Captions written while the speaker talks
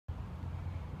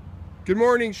Good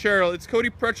morning, Cheryl. It's Cody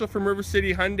Pretchel from River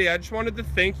City Hyundai. I just wanted to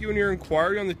thank you on your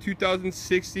inquiry on the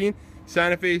 2016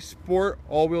 Santa Fe Sport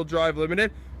All-Wheel Drive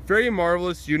Limited. Very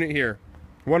marvelous unit here.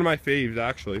 One of my faves,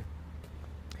 actually.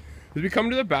 As we come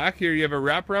to the back here, you have a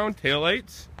wraparound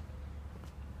taillights.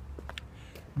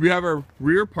 We have our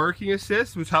rear parking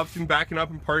assist, which helps in backing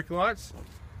up in parking lots.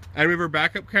 And we have our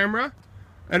backup camera.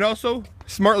 And also,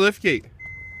 smart liftgate.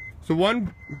 So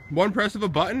one press of a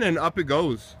button and up it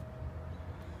goes.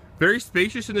 Very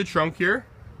spacious in the trunk here.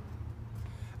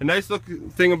 A nice look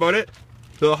thing about it,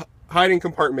 the hiding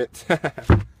compartment.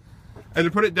 And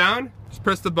to put it down, just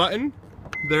press the button,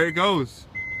 there it goes.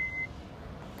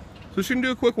 So just gonna do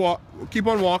a quick walk, keep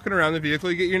on walking around the vehicle.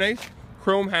 You get your nice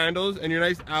chrome handles and your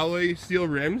nice alloy steel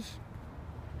rims.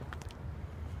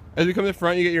 As we come to the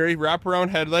front, you get your wraparound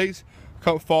headlights,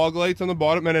 fog lights on the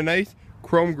bottom, and a nice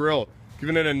chrome grille,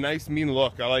 giving it a nice mean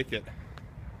look. I like it.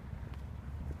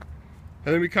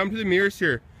 And then we come to the mirrors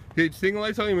here. You get single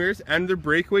lights on the mirrors and the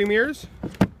breakaway mirrors,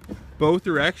 both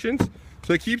directions.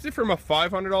 So it keeps it from a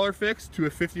 $500 fix to a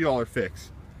 $50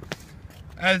 fix.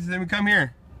 As then we come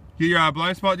here, get your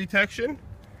blind spot detection.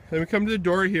 Then we come to the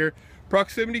door here,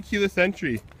 proximity keyless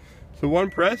entry. So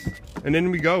one press and in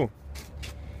we go.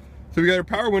 So we got our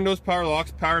power windows, power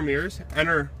locks, power mirrors, and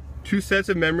our 2 sets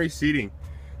of memory seating.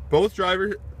 Both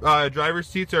driver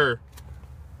seats are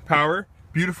power.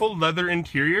 Beautiful leather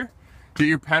interior. Get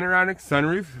your panoramic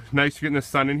sunroof. Nice getting the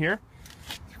sun in here.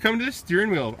 Come to the steering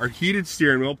wheel. Our heated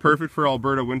steering wheel, perfect for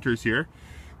Alberta winters here.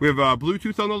 We have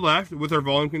Bluetooth on the left with our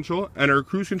volume control, and our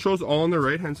cruise controls all on the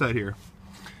right hand side here.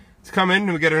 Let's come in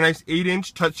and we get a nice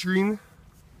 8-inch touchscreen.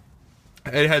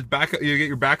 It has backup. You get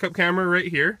your backup camera right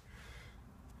here.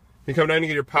 You come down and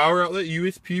get your power outlet,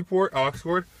 USB port, aux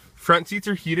cord. Front seats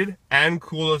are heated and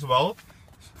cool as well.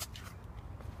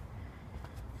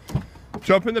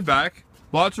 Jump in the back.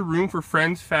 Lots of room for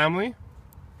friends, family.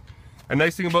 A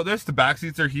nice thing about this, the back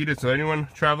seats are heated, so anyone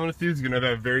traveling with you is going to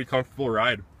have a very comfortable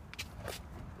ride.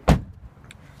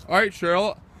 Alright,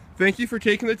 Cheryl, thank you for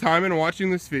taking the time and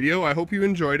watching this video. I hope you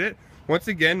enjoyed it. Once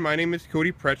again, my name is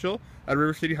Cody Pretchel at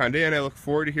River City Hyundai, and I look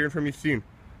forward to hearing from you soon.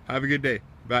 Have a good day.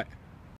 Bye.